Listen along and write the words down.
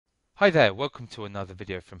Hi there, welcome to another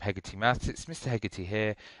video from Hegarty Maths. It's Mr. Hegarty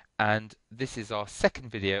here, and this is our second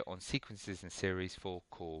video on sequences and series for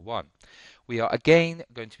Core 1. We are again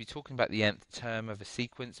going to be talking about the nth term of a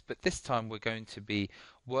sequence, but this time we're going to be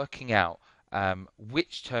working out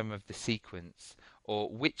which term of the sequence or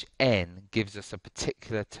which n gives us a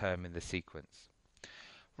particular term in the sequence.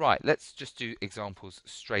 Right, let's just do examples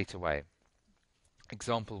straight away.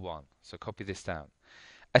 Example 1, so copy this down.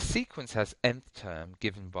 A sequence has nth term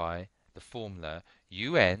given by the formula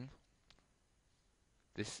un,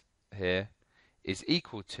 this here, is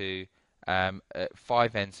equal to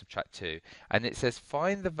 5n subtract 2. And it says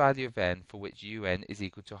find the value of n for which un is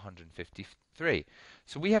equal to 153.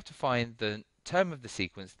 So we have to find the term of the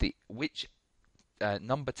sequence, which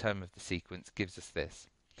number term of the sequence gives us this.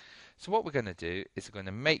 So what we're going to do is we're going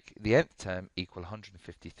to make the nth term equal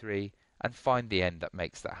 153 and find the n that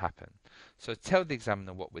makes that happen. So tell the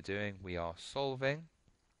examiner what we're doing. We are solving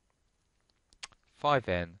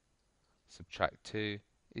 5n subtract 2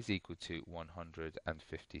 is equal to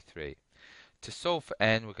 153. To solve for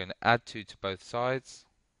n, we're going to add 2 to both sides.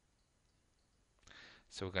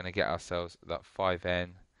 So we're going to get ourselves that 5n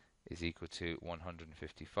is equal to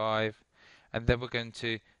 155. And then we're going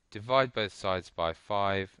to divide both sides by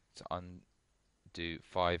 5 to undo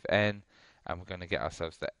 5n. And we're going to get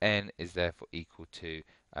ourselves that n is therefore equal to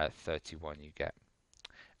 31 you get.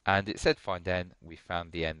 And it said find n, we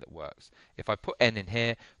found the n that works. If I put n in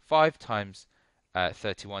here, 5 times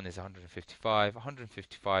 31 is 155,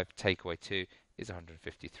 155 take away 2 is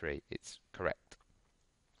 153. It's correct.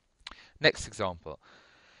 Next example,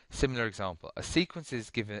 similar example. A sequence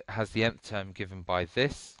has the nth term given by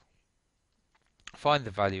this. Find the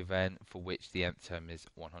value of n for which the nth term is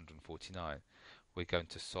 149. We're going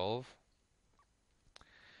to solve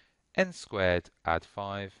n squared add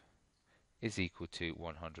 5 is equal to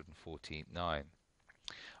 149.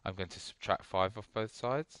 I'm going to subtract 5 off both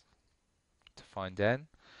sides to find n,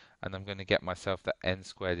 and I'm going to get myself that n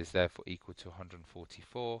squared is therefore equal to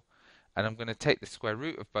 144, and I'm going to take the square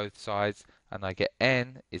root of both sides, and I get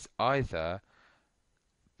n is either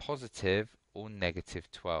positive or negative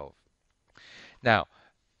 12. Now,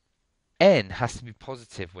 n has to be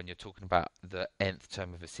positive when you're talking about the nth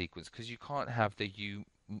term of a sequence, because you can't have the u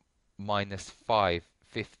minus 5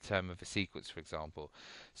 fifth term of a sequence, for example.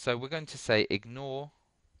 So we're going to say ignore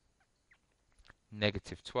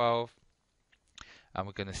negative 12, and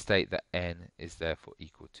we're going to state that n is therefore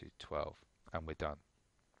equal to 12, and we're done.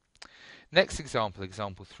 Next example,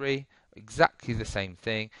 example 3, exactly the same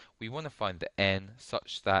thing. We want to find the n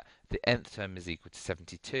such that the nth term is equal to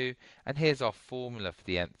 72, and here's our formula for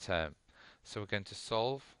the nth term. So we're going to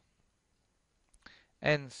solve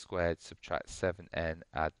n squared subtract 7n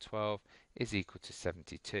add 12 is equal to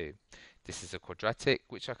 72. This is a quadratic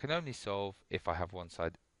which I can only solve if I have one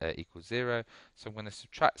side equals 0. So I'm going to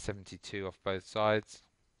subtract 72 off both sides,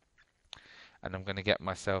 and I'm going to get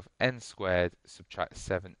myself n squared subtract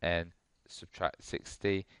 7n subtract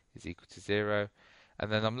 60 is equal to 0.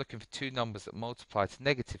 And then I'm looking for two numbers that multiply to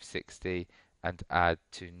negative 60 and add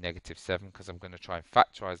to negative 7, because I'm going to try and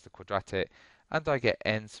factorize the quadratic, and I get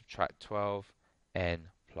n subtract 12 n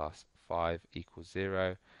plus 5 equals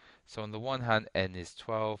 0. So on the one hand n is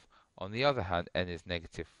 12, on the other hand n is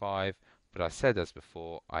negative 5, but I said as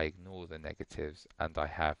before I ignore the negatives and I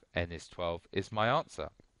have n is 12 is my answer.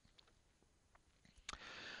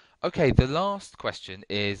 Okay, the last question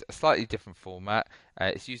is a slightly different format.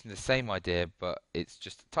 It's using the same idea, but it's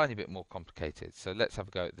just a tiny bit more complicated. So let's have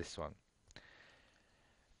a go at this one.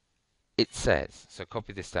 It says, so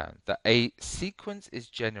copy this down, that a sequence is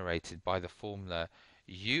generated by the formula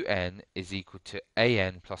un is equal to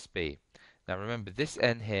an plus b. Now remember, this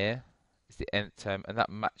n here is the nth term, and that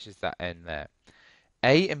matches that n there.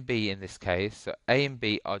 A and b in this case, so a and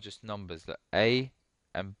b are just numbers. That a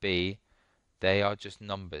and b, they are just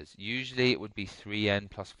numbers. Usually it would be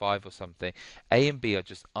 3n plus 5 or something. A and b are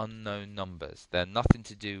just unknown numbers. They're nothing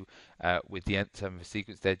to do with the nth term of a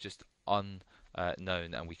sequence. They're just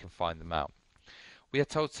unknown, and we can find them out. We are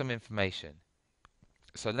told some information.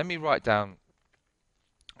 So let me write down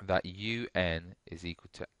that un is equal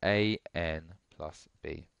to an plus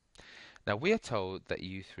b. Now we are told that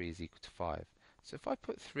u3 is equal to 5. So if I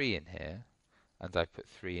put 3 in here, and I put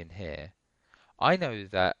 3 in here, I know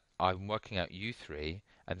that I'm working out u3,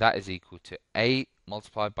 and that is equal to a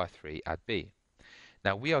multiplied by 3 add b.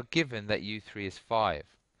 Now we are given that u3 is 5.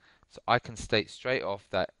 So I can state straight off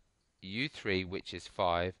that u3, which is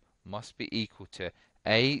 5, must be equal to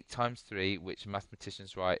a times 3, which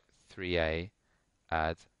mathematicians write 3a,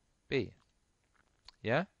 add b.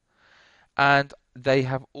 Yeah? And they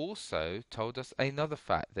have also told us another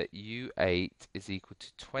fact, that U8 is equal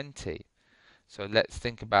to 20. So let's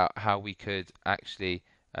think about how we could actually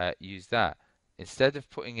use that. Instead of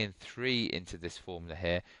putting in 3 into this formula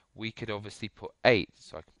here, we could obviously put 8.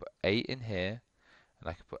 So I can put 8 in here, and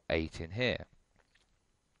I can put 8 in here.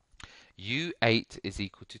 U8 is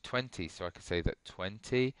equal to 20, so I can say that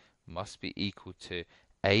 20 must be equal to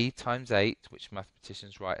A times 8, which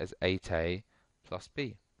mathematicians write as 8A, plus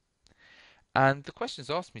B. And the question's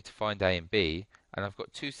asked me to find A and B, and I've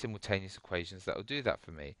got two simultaneous equations that will do that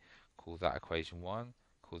for me. Call that equation 1,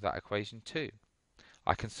 call that equation 2.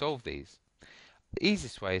 I can solve these. The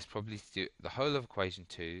easiest way is probably to do the whole of equation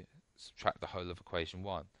 2, subtract the whole of equation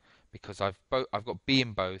 1, because I've got B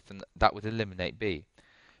in both, and that would eliminate B.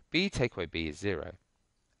 B take away B is 0.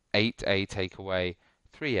 8A take away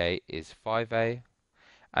 3A is 5A,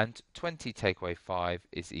 and 20 take away 5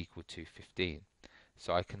 is equal to 15.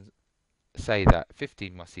 So I can say that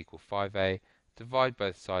 15 must equal 5A, divide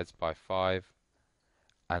both sides by 5,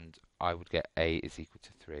 and I would get A is equal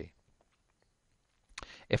to 3.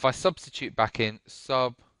 If I substitute back in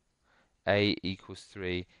sub A equals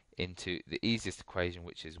 3 into the easiest equation,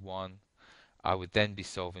 which is 1, I would then be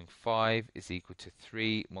solving 5 is equal to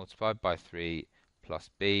 3 multiplied by 3 plus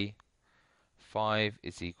B. 5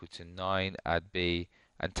 is equal to 9, add B,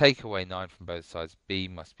 and take away 9 from both sides. B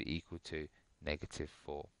must be equal to negative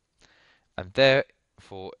 4. And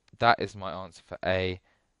therefore, that is my answer for A.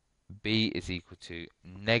 B is equal to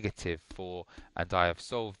negative 4, and I have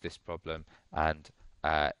solved this problem and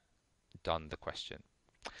done the question.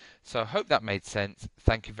 So I hope that made sense.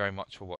 Thank you very much for watching.